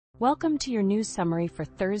Welcome to your news summary for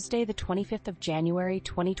Thursday, the 25th of January,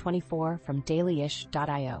 2024 from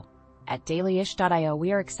dailyish.io. At dailyish.io,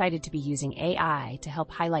 we are excited to be using AI to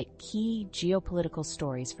help highlight key geopolitical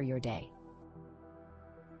stories for your day.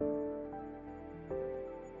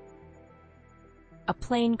 A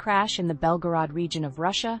plane crash in the Belgorod region of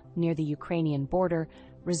Russia, near the Ukrainian border,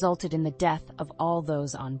 resulted in the death of all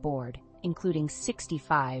those on board, including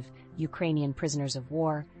 65 Ukrainian prisoners of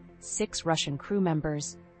war, 6 Russian crew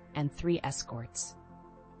members, and 3 escorts.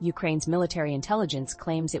 Ukraine's military intelligence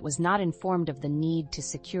claims it was not informed of the need to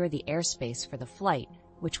secure the airspace for the flight,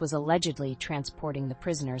 which was allegedly transporting the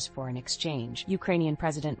prisoners for an exchange. Ukrainian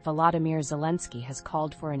President Volodymyr Zelensky has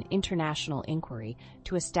called for an international inquiry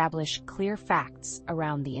to establish clear facts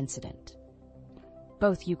around the incident.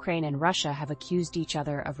 Both Ukraine and Russia have accused each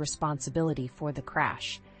other of responsibility for the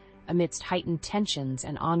crash, amidst heightened tensions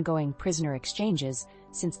and ongoing prisoner exchanges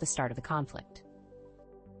since the start of the conflict.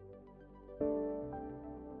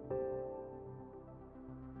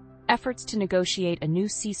 Efforts to negotiate a new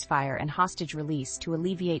ceasefire and hostage release to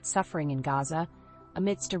alleviate suffering in Gaza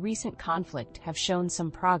amidst a recent conflict have shown some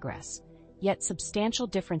progress, yet substantial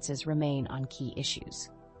differences remain on key issues.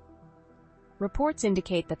 Reports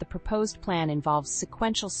indicate that the proposed plan involves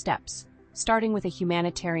sequential steps, starting with a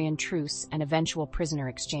humanitarian truce and eventual prisoner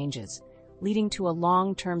exchanges, leading to a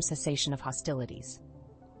long-term cessation of hostilities.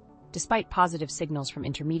 Despite positive signals from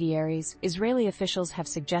intermediaries, Israeli officials have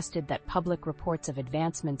suggested that public reports of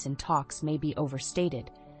advancements in talks may be overstated,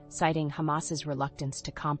 citing Hamas's reluctance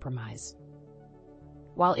to compromise.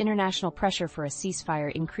 While international pressure for a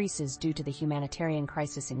ceasefire increases due to the humanitarian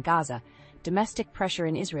crisis in Gaza, domestic pressure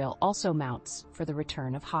in Israel also mounts for the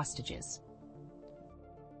return of hostages.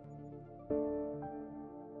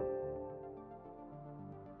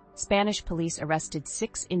 Spanish police arrested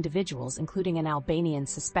 6 individuals, including an Albanian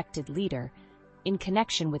suspected leader, in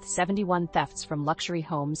connection with 71 thefts from luxury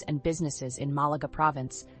homes and businesses in Malaga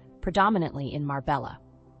province, predominantly in Marbella.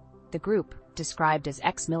 The group, described as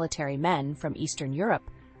ex-military men from Eastern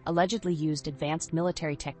Europe, allegedly used advanced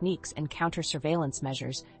military techniques and counter-surveillance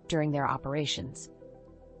measures during their operations.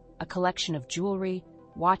 A collection of jewelry,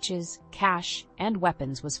 watches, cash, and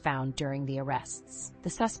weapons was found during the arrests. The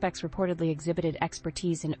suspects reportedly exhibited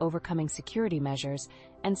expertise in overcoming security measures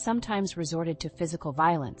and sometimes resorted to physical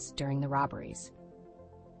violence during the robberies.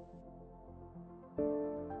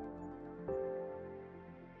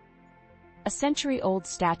 A century-old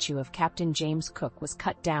statue of Captain James Cook was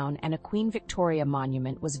cut down and a Queen Victoria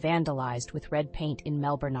monument was vandalized with red paint in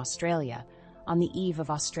Melbourne, Australia, on the eve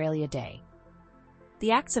of Australia Day.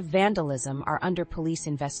 The acts of vandalism are under police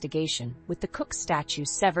investigation, with the Cook statue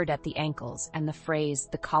severed at the ankles and the phrase,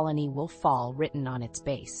 "The colony will fall," written on its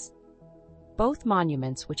base. Both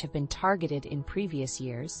monuments, which have been targeted in previous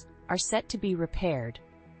years, are set to be repaired,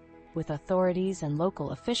 with authorities and local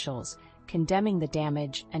officials condemning the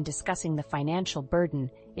damage and discussing the financial burden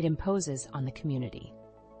it imposes on the community.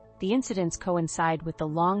 The incidents coincide with the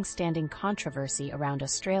long-standing controversy around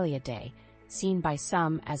Australia Day, seen by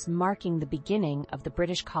some as marking the beginning of the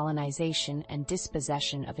British colonization and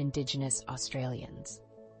dispossession of Indigenous Australians.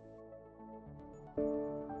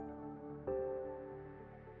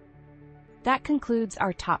 That concludes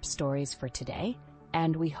our top stories for today,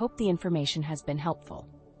 and we hope the information has been helpful.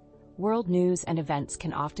 World news and events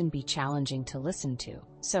can often be challenging to listen to,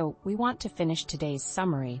 so we want to finish today's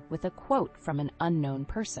summary with a quote from an unknown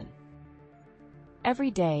person.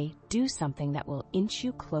 Every day, do something that will inch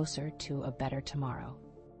you closer to a better tomorrow.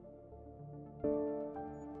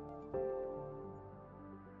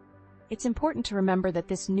 It's important to remember that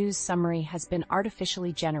this news summary has been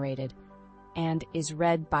artificially generated and is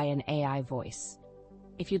read by an AI voice.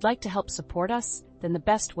 If you'd like to help support us, then the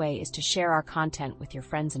best way is to share our content with your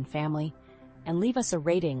friends and family and leave us a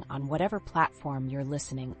rating on whatever platform you're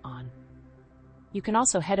listening on. You can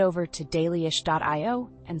also head over to dailyish.io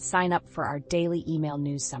and sign up for our daily email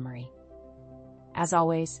news summary. As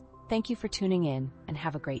always, thank you for tuning in and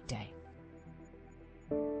have a great day.